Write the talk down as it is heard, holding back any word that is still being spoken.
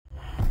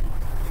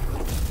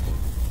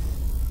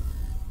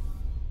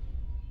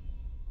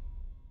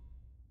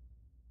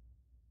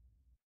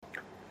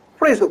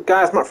What is up,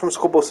 guys? Matt from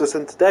Skullbusters,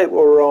 and today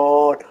we're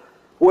on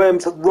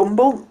Worms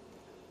Rumble.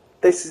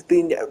 This is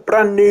the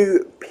brand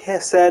new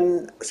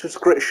PSN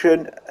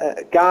subscription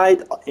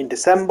guide in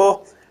December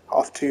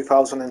of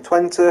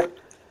 2020,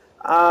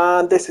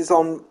 and this is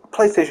on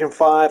PlayStation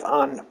 5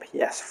 and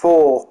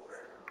PS4.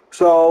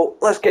 So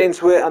let's get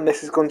into it, and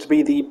this is going to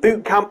be the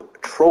Boot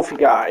Camp Trophy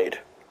Guide.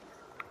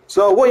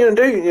 So what you're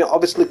going to do, you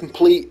obviously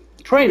complete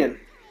the training.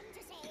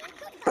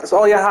 That's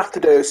all you have to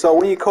do. So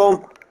when you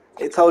come,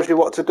 it tells you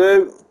what to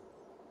do.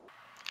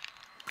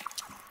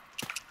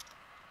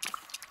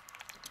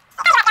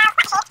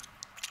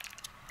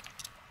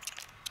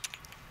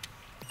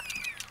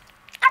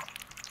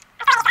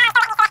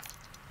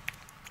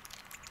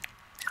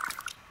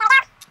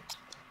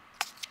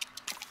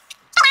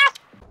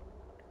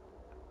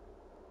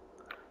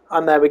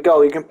 And there we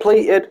go, you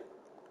completed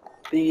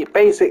the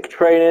basic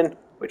training,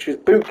 which is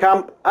boot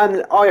camp,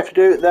 and all you have to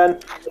do then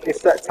is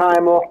set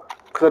timer,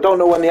 because I don't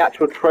know when the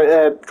actual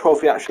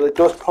trophy actually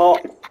does pop,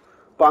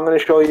 but I'm going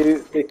to show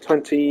you the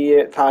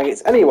 20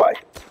 targets anyway.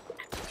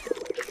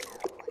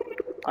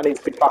 I need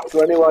to be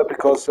faster anyway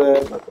because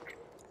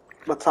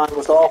my time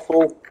was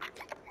awful.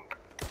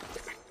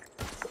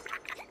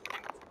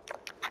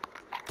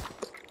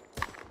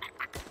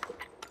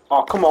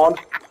 Oh, come on.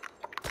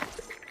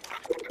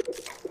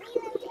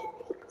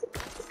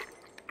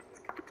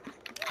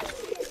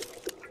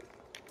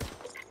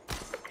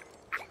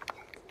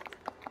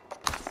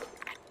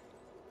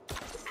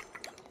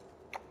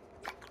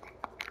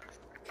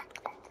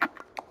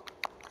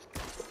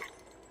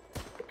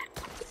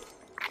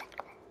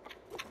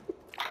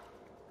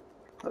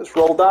 Let's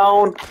roll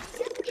down.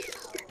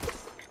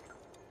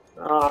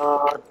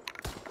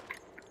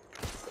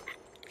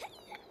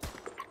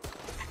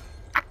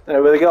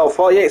 There we go,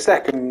 48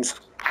 seconds.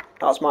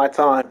 That's my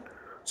time.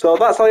 So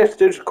that's all you have to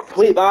do, just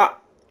complete that,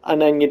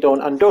 and then you're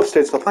done and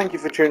dusted. So thank you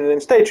for tuning in,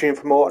 stay tuned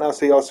for more, and I'll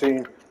see you all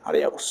soon.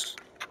 Adios.